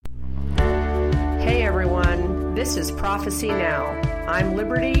This is Prophecy Now. I'm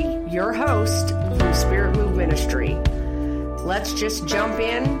Liberty, your host from Spirit Move Ministry. Let's just jump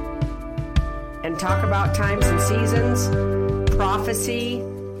in and talk about times and seasons, prophecy,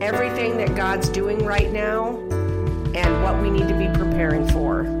 everything that God's doing right now, and what we need to be preparing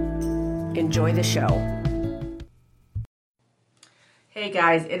for. Enjoy the show. Hey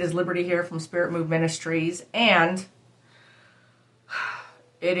guys, it is Liberty here from Spirit Move Ministries, and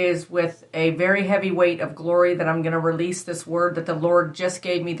it is with a very heavy weight of glory that I'm going to release this word that the Lord just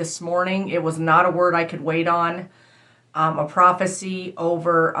gave me this morning. It was not a word I could wait on. A prophecy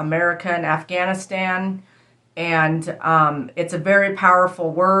over America and Afghanistan. And it's a very powerful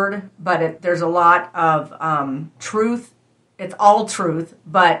word, but there's a lot of truth. It's all truth,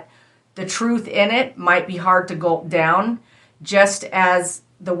 but the truth in it might be hard to gulp down. Just as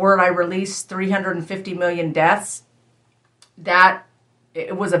the word I released, 350 million deaths, that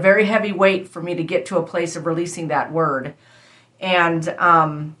it was a very heavy weight for me to get to a place of releasing that word. And,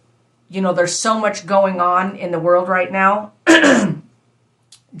 there's so much going on in the world right now.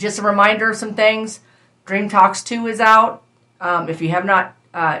 Just a reminder of some things. Dream Talks 2 is out. If you have not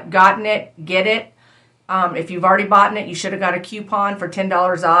gotten it, get it. If you've already bought it, you should have got a coupon for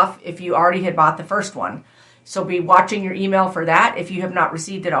 $10 off if you already had bought the first one. So be watching your email for that if you have not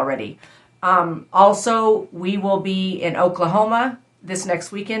received it already. Also, we will be in Oklahoma this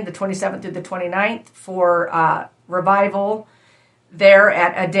next weekend, the 27th through the 29th, for revival there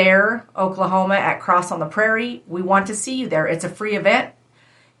at Adair, Oklahoma, at Cross on the Prairie. We want to see you there. It's a free event.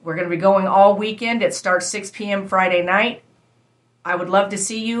 We're going to be going all weekend. It starts 6 p.m. Friday night. I would love to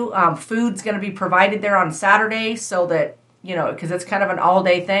see you. Food's going to be provided there on Saturday so that, because it's kind of an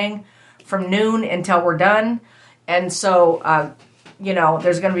all-day thing from noon until we're done. And so,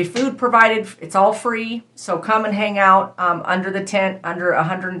 there's going to be food provided. It's all free. So come and hang out under the tent, under a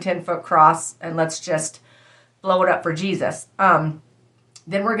 110-foot cross, and let's just blow it up for Jesus. Then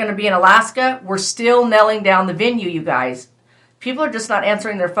we're going to be in Alaska. We're still nailing down the venue, you guys. People are just not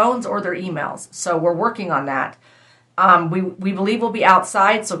answering their phones or their emails. So we're working on that. We believe we'll be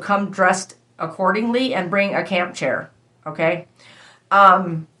outside, so come dressed accordingly and bring a camp chair, okay?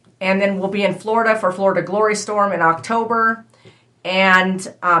 And then we'll be in Florida for Florida Glory Storm in October,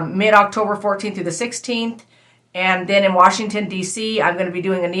 and mid-October 14th through the 16th. And then in Washington, D.C., I'm going to be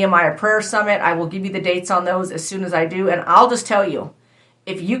doing a Nehemiah Prayer Summit. I will give you the dates on those as soon as I do. And I'll just tell you,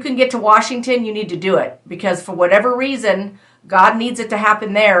 if you can get to Washington, you need to do it. Because for whatever reason, God needs it to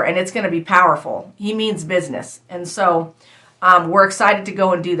happen there, and it's going to be powerful. He means business. And so we're excited to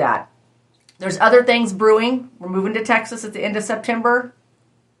go and do that. There's other things brewing. We're moving to Texas at the end of September.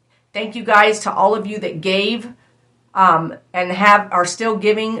 Thank you guys to all of you that gave and are still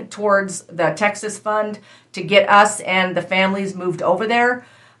giving towards the Texas Fund to get us and the families moved over there.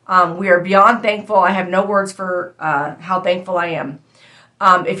 We are beyond thankful. I have no words for how thankful I am.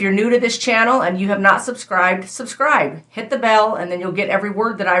 If you're new to this channel and you have not subscribed, subscribe. Hit the bell, and then you'll get every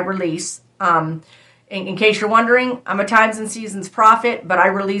word that I release. In case you're wondering, I'm a times and seasons prophet, but I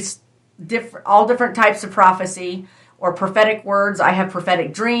release all different types of prophecy or prophetic words. I have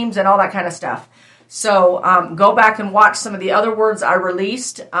prophetic dreams and all that kind of stuff. So go back and watch some of the other words I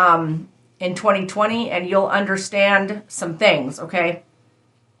released in 2020, and you'll understand some things, okay?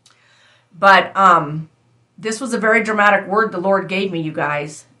 But this was a very dramatic word the Lord gave me, you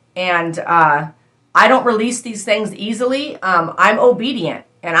guys. And I don't release these things easily. I'm obedient,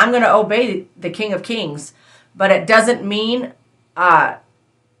 and I'm going to obey the King of Kings. But it doesn't mean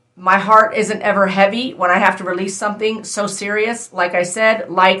my heart isn't ever heavy when I have to release something so serious, like I said,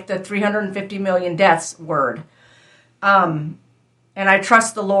 like the 350 million deaths word. And I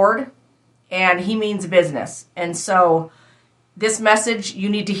trust the Lord, and He means business. And so this message you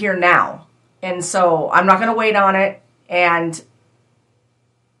need to hear now. And so I'm not going to wait on it, and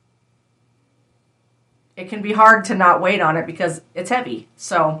it can be hard to not wait on it because it's heavy.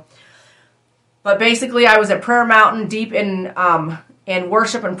 So, but basically I was at Prayer Mountain deep in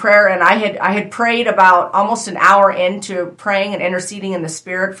worship and prayer, and I had prayed about almost an hour into praying and interceding in the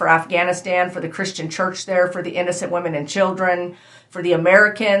Spirit for Afghanistan, for the Christian church there, for the innocent women and children, for the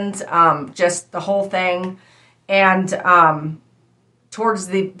Americans, just the whole thing. And towards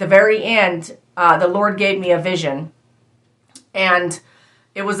the very end, the Lord gave me a vision, and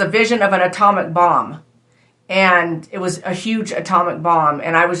it was a vision of an atomic bomb, and it was a huge atomic bomb,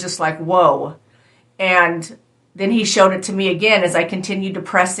 and I was just like, whoa. And then He showed it to me again as I continued to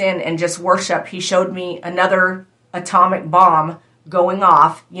press in and just worship. He showed me another atomic bomb going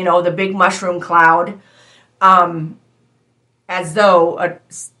off, the big mushroom cloud, as though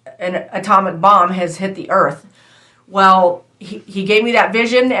an atomic bomb has hit the earth. Well, he gave me that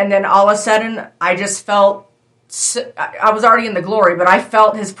vision, and then all of a sudden I just felt I was already in the glory, but I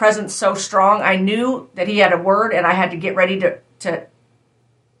felt his presence so strong. I knew that he had a word, and I had to get ready to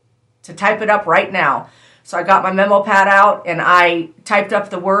type it up right now. So I got my memo pad out, and I typed up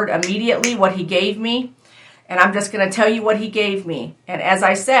the word immediately, what he gave me. And I'm just going to tell you what he gave me. And as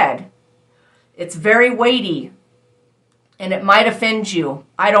I said, it's very weighty, and it might offend you.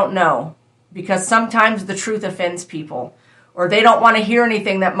 I don't know, because sometimes the truth offends people, or they don't want to hear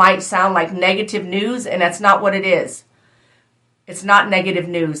anything that might sound like negative news, and that's not what it is. It's not negative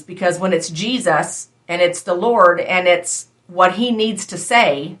news, because when it's Jesus, and it's the Lord, and it's what he needs to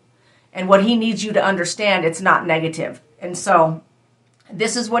say, and what he needs you to understand, it's not negative. And so,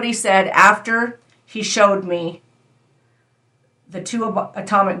 this is what he said after he showed me the 2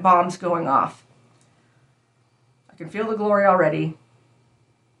 atomic bombs going off. I can feel the glory already.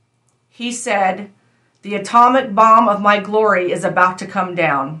 He said, "The atomic bomb of my glory is about to come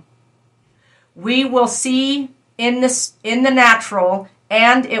down. We will see in the natural,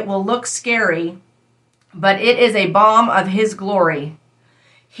 and it will look scary, but it is a bomb of his glory.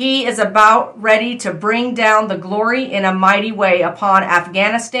 He is about ready to bring down the glory in a mighty way upon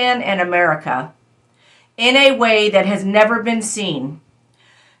Afghanistan and America, in a way that has never been seen.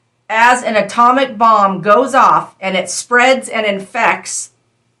 As an atomic bomb goes off and it spreads and infects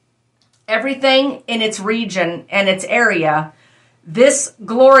everything in its region and its area, this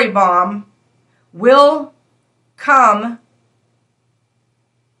glory bomb will come."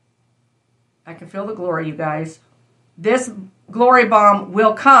 I can feel the glory, you guys. This glory bomb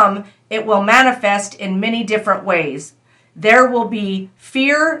will come. It will manifest in many different ways. There will be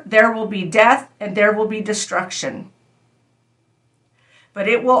fear, there will be death, and there will be destruction. But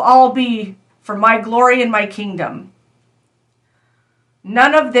it will all be for my glory and my kingdom.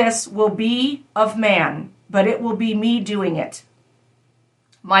 None of this will be of man, but it will be me doing it.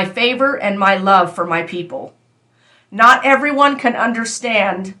 My favor and my love for my people. Not everyone can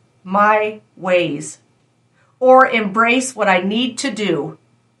understand my ways or embrace what I need to do.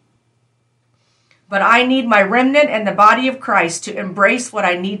 But I need my remnant and the body of Christ to embrace what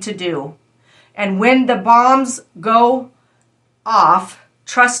I need to do. And when the bombs go off,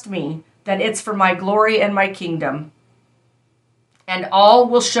 trust me that it's for my glory and my kingdom. And all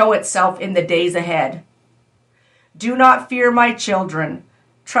will show itself in the days ahead. Do not fear, my children.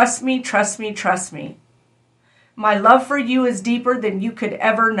 Trust me, trust me, trust me. My love for you is deeper than you could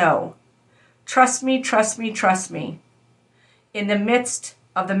ever know. Trust me, trust me, trust me. In the midst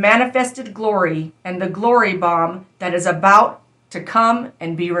of the manifested glory and the glory bomb that is about to come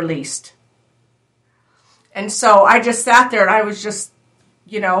and be released. And so I just sat there and I was just,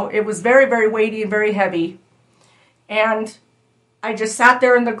 it was very, very weighty and very heavy. And I just sat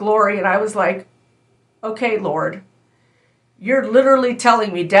there in the glory and I was like, okay, Lord, you're literally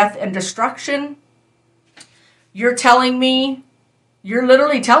telling me death and destruction. You're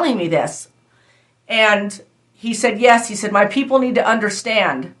literally telling me this. And he said, yes. He said, my people need to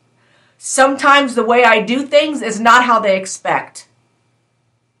understand. Sometimes the way I do things is not how they expect.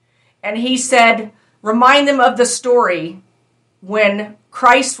 And he said, remind them of the story when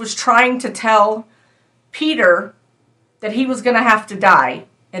Christ was trying to tell Peter that he was going to have to die.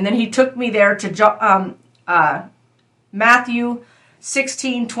 And then he took me there to Matthew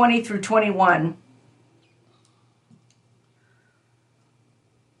 16, 20 through 21.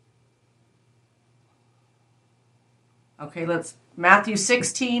 Okay, Matthew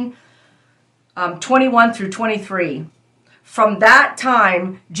 16, 21 through 23. From that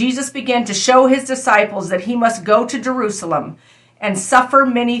time, Jesus began to show his disciples that he must go to Jerusalem and suffer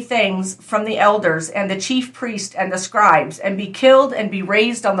many things from the elders and the chief priests and the scribes, and be killed and be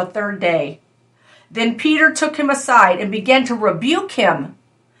raised on the third day. Then Peter took him aside and began to rebuke him,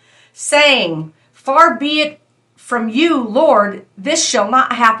 saying, Far be it from you, Lord, this shall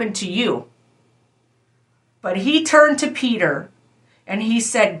not happen to you. But he turned to Peter and he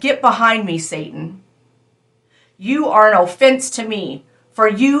said, Get behind me, Satan. You are an offense to me, for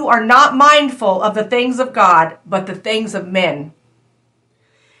you are not mindful of the things of God, but the things of men.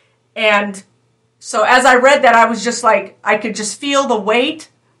 And so as I read that, I was just like, I could just feel the weight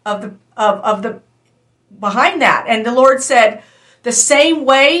of the behind that. And the Lord said, the same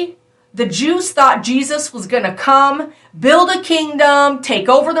way the Jews thought Jesus was going to come, build a kingdom, take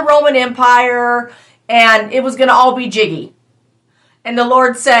over the Roman Empire, and it was going to all be jiggy. And the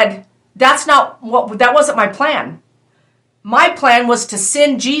Lord said, that wasn't my plan. My plan was to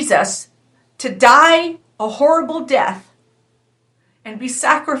send Jesus to die a horrible death and be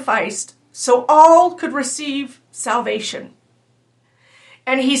sacrificed so all could receive salvation.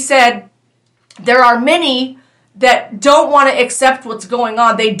 And he said, there are many that don't want to accept what's going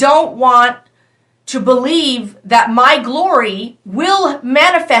on. They don't want to believe that my glory will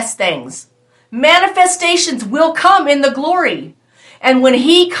manifest things. Manifestations will come in the glory. And when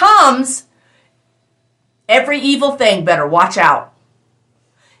he comes, every evil thing better watch out.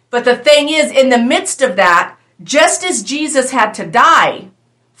 But the thing is, in the midst of that, just as Jesus had to die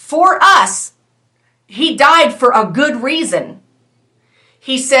for us, he died for a good reason.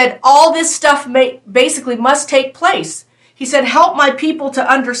 He said, all this stuff basically must take place. He said, help my people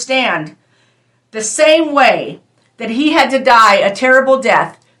to understand the same way that he had to die a terrible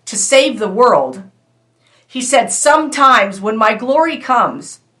death to save the world. He said, sometimes when my glory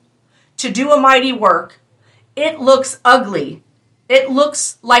comes to do a mighty work, it looks ugly. It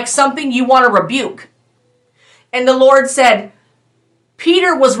looks like something you want to rebuke. And the Lord said,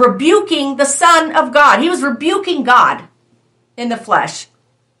 Peter was rebuking the Son of God. He was rebuking God in the flesh.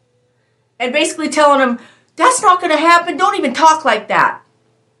 And basically telling him, that's not going to happen. Don't even talk like that.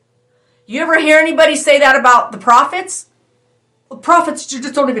 You ever hear anybody say that about the prophets? Well, prophets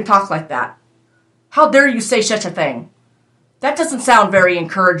just don't even talk like that. How dare you say such a thing? That doesn't sound very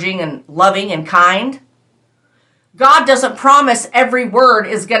encouraging and loving and kind. God doesn't promise every word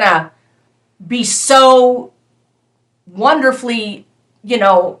is going to be so wonderfully,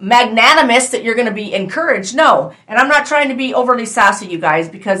 magnanimous that you're going to be encouraged. No. And I'm not trying to be overly sassy, you guys,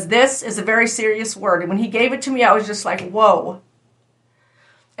 because this is a very serious word. And when he gave it to me, I was just like, whoa.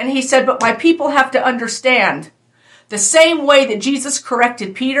 And he said, but my people have to understand the same way that Jesus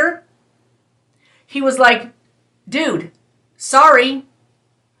corrected Peter. He was like, dude, sorry.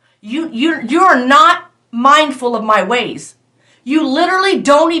 You're not mindful of my ways. You literally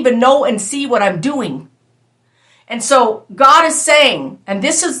don't even know and see what I'm doing. And so God is saying, and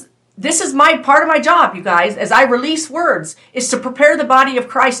this is my part of my job, you guys, as I release words, is to prepare the body of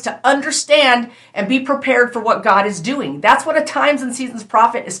Christ to understand and be prepared for what God is doing. That's what a times and seasons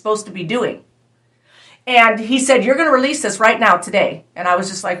prophet is supposed to be doing. And he said, you're going to release this right now today. And I was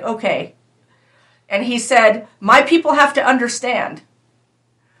just like, okay. And he said, my people have to understand.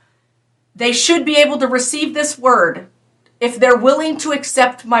 They should be able to receive this word if they're willing to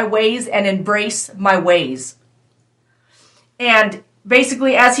accept my ways and embrace my ways. And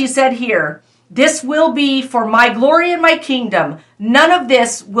basically, as he said here, this will be for my glory and my kingdom. None of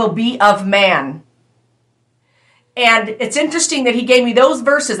this will be of man. And it's interesting that he gave me those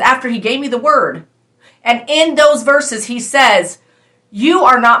verses after he gave me the word. And in those verses, he says, you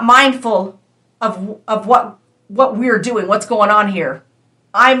are not mindful of what we're doing, what's going on here.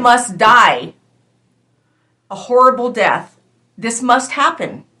 I must die a horrible death. This must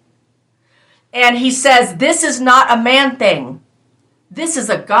happen. And he says, this is not a man thing. This is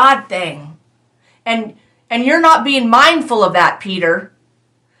a God thing. And you're not being mindful of that, Peter.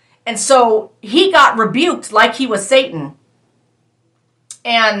 And so he got rebuked like he was Satan.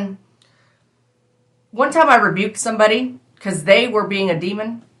 And one time I rebuked somebody because they were being a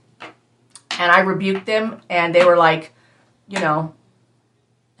demon. And I rebuked them and they were like,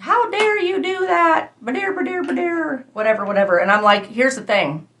 how dare you do that? Whatever. And I'm like, here's the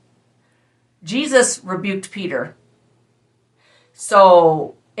thing. Jesus rebuked Peter.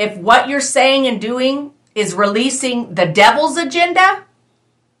 So if what you're saying and doing is releasing the devil's agenda,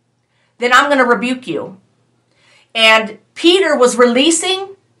 then I'm going to rebuke you. And Peter was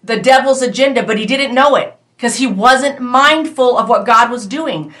releasing the devil's agenda, but he didn't know it because he wasn't mindful of what God was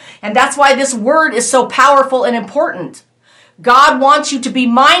doing. And that's why this word is so powerful and important. God wants you to be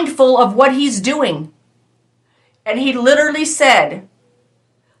mindful of what he's doing. And he literally said,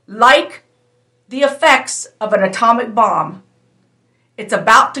 like the effects of an atomic bomb, it's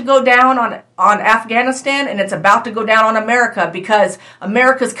about to go down on Afghanistan and it's about to go down on America because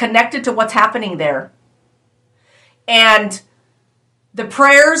America's connected to what's happening there. And the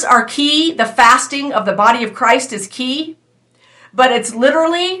prayers are key. The fasting of the body of Christ is key. But it's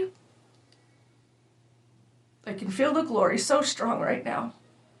literally, I can feel the glory so strong right now.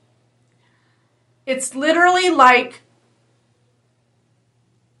 It's literally like,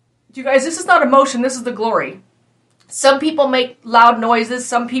 you guys, this is not emotion, this is the glory. Some people make loud noises,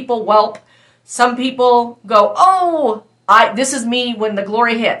 some people whelp, some people go, oh, this is me when the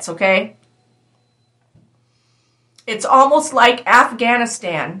glory hits, okay? It's almost like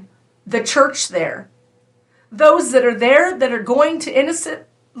Afghanistan, the church there. Those that are there that are going to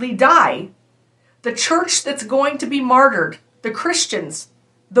innocently die. The church that's going to be martyred. The Christians.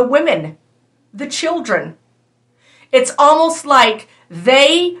 The women. The children. It's almost like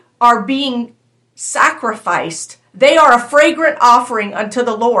they are being sacrificed. They are a fragrant offering unto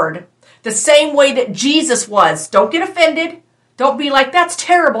the Lord. The same way that Jesus was. Don't get offended. Don't be like, that's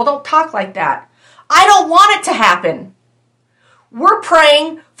terrible. Don't talk like that. I don't want it to happen. We're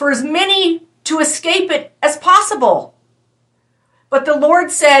praying for as many to escape it as possible. But the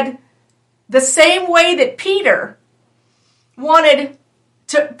Lord said, the same way that Peter wanted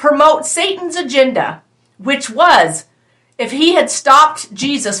to promote Satan's agenda, which was, if he had stopped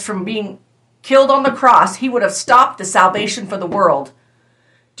Jesus from being killed on the cross, he would have stopped the salvation for the world.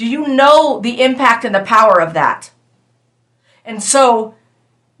 Do you know the impact and the power of that? And so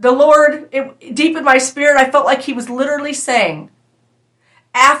the Lord, deep in my spirit, I felt like he was literally saying,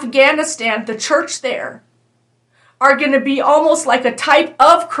 Afghanistan, the church there, are going to be almost like a type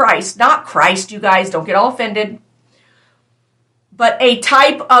of Christ. Not Christ, you guys, don't get all offended. But a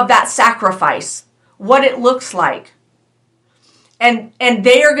type of that sacrifice. What it looks like. And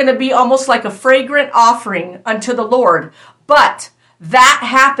they are going to be almost like a fragrant offering unto the Lord. But that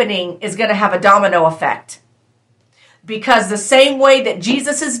happening is going to have a domino effect. Because the same way that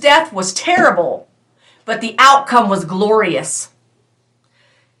Jesus' death was terrible, but the outcome was glorious.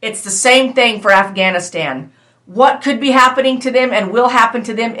 It's the same thing for Afghanistan. What could be happening to them and will happen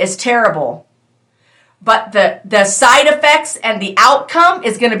to them is terrible. But the side effects and the outcome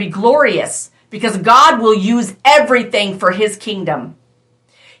is going to be glorious. Because God will use everything for his kingdom.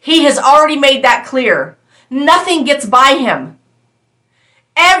 He has already made that clear. Nothing gets by him.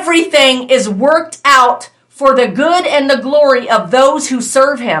 Everything is worked out for the good and the glory of those who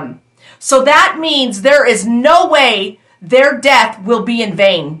serve him. So that means there is no way their death will be in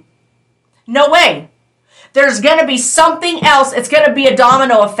vain. No way. There's going to be something else. It's going to be a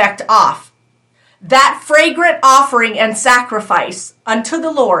domino effect off. That fragrant offering and sacrifice unto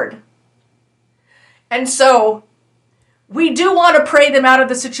the Lord. And so, we do want to pray them out of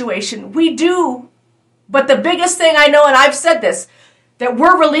the situation. We do. But the biggest thing I know, and I've said this, that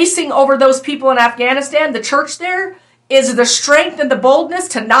we're releasing over those people in Afghanistan, the church there, is the strength and the boldness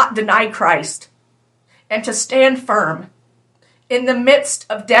to not deny Christ. And to stand firm in the midst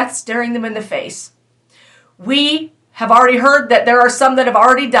of death staring them in the face. We have already heard that there are some that have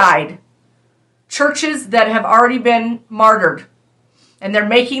already died. Churches that have already been martyred. And they're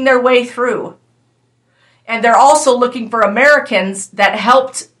making their way through. And they're also looking for Americans that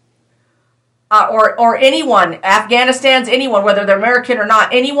helped, or anyone, Afghanistan's anyone, whether they're American or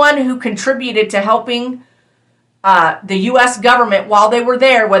not, anyone who contributed to helping the U.S. government while they were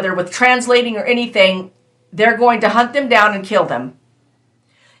there, whether with translating or anything, they're going to hunt them down and kill them.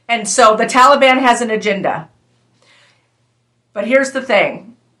 And so the Taliban has an agenda. But here's the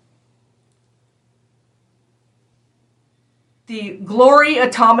thing. The Glory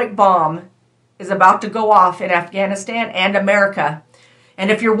atomic bomb is about to go off in Afghanistan and America.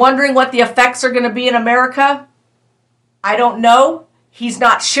 And if you're wondering what the effects are going to be in America, I don't know. He's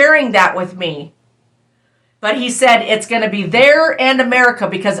not sharing that with me. But he said it's going to be there and America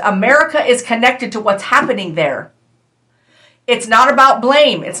because America is connected to what's happening there. It's not about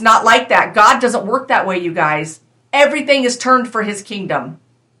blame. It's not like that. God doesn't work that way, you guys. Everything is turned for his kingdom.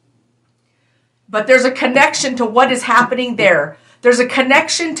 But there's a connection to what is happening there. There's a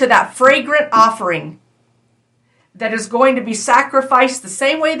connection to that fragrant offering that is going to be sacrificed the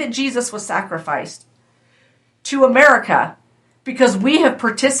same way that Jesus was sacrificed to America because we have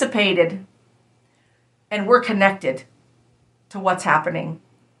participated and we're connected to what's happening.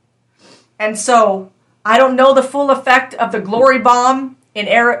 And so I don't know the full effect of the glory bomb in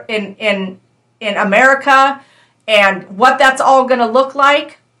America and what that's all going to look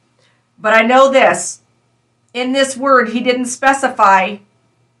like. But I know this. In this word, he didn't specify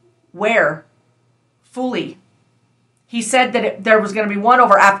where fully. He said that there was going to be one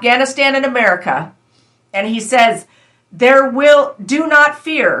over Afghanistan and America. And he says, do not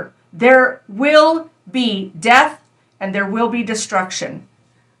fear. There will be death and there will be destruction.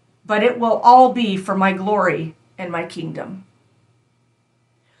 But it will all be for my glory and my kingdom.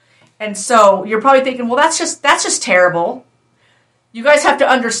 And so you're probably thinking, well, that's just terrible. You guys have to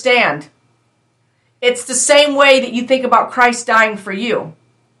understand. It's the same way that you think about Christ dying for you.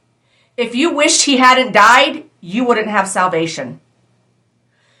 If you wished he hadn't died, you wouldn't have salvation.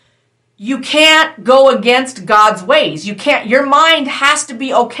 You can't go against God's ways. Your mind has to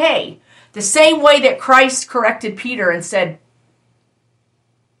be okay. The same way that Christ corrected Peter and said,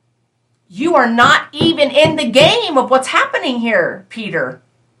 you are not even in the game of what's happening here, Peter.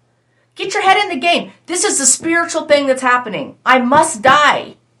 Get your head in the game. This is the spiritual thing that's happening. I must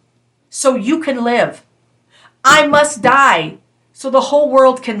die so you can live. I must die so the whole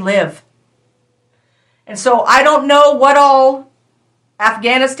world can live. And so I don't know what all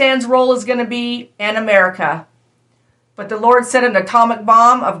Afghanistan's role is going to be and America. But the Lord said an atomic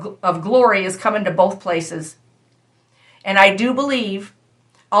bomb of glory is coming to both places. And I do believe,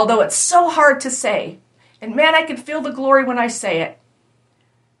 although it's so hard to say, and man, I can feel the glory when I say it,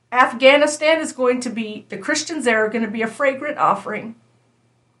 Afghanistan is going to be, the Christians there are going to be a fragrant offering.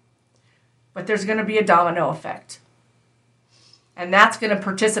 But there's going to be a domino effect. And that's going to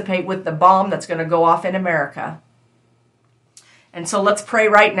participate with the bomb that's going to go off in America. And so let's pray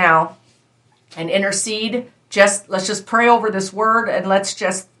right now and intercede. Let's just pray over this word, and let's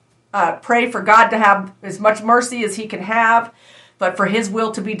just pray for God to have as much mercy as he can have, but for his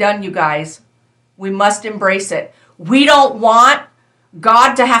will to be done, you guys. We must embrace it. We don't want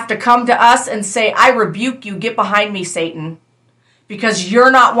God to have to come to us and say, I rebuke you, get behind me, Satan, because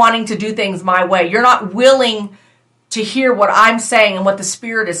you're not wanting to do things my way. You're not willing to hear what I'm saying and what the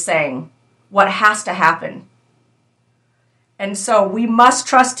Spirit is saying, what has to happen. And so we must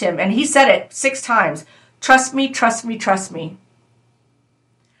trust him. And he said it 6 times. Trust me, trust me, trust me.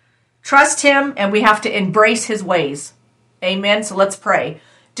 Trust him, and we have to embrace his ways. Amen. So let's pray.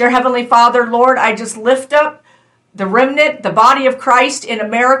 Dear Heavenly Father, Lord, I just lift up the remnant, the body of Christ in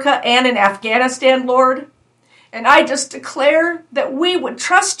America and in Afghanistan, Lord. And I just declare that we would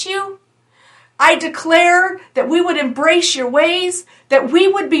trust you. I declare that we would embrace your ways, that we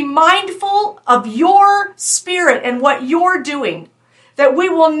would be mindful of your Spirit and what you're doing, that we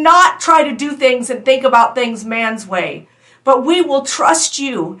will not try to do things and think about things man's way, but we will trust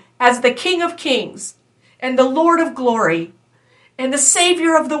you as the King of Kings and the Lord of Glory and the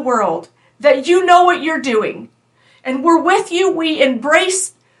Savior of the world, that you know what you're doing. And we're with you. We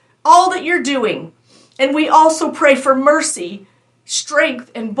embrace all that you're doing. And we also pray for mercy,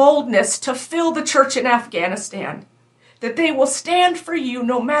 strength, and boldness to fill the church in Afghanistan, that they will stand for you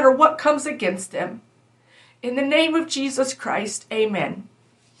no matter what comes against them. In the name of Jesus Christ, amen.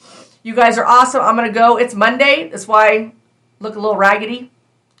 You guys are awesome. I'm going to go. It's Monday. That's why I look a little raggedy.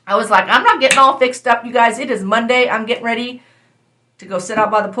 I was like, I'm not getting all fixed up, you guys. It is Monday. I'm getting ready to go sit out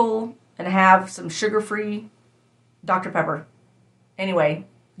by the pool and have some sugar-free Dr. Pepper. Anyway,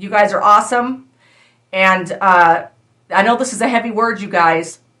 you guys are awesome. And I know this is a heavy word, you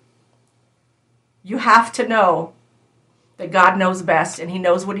guys. You have to know that God knows best and he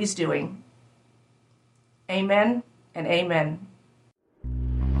knows what he's doing. Amen and amen.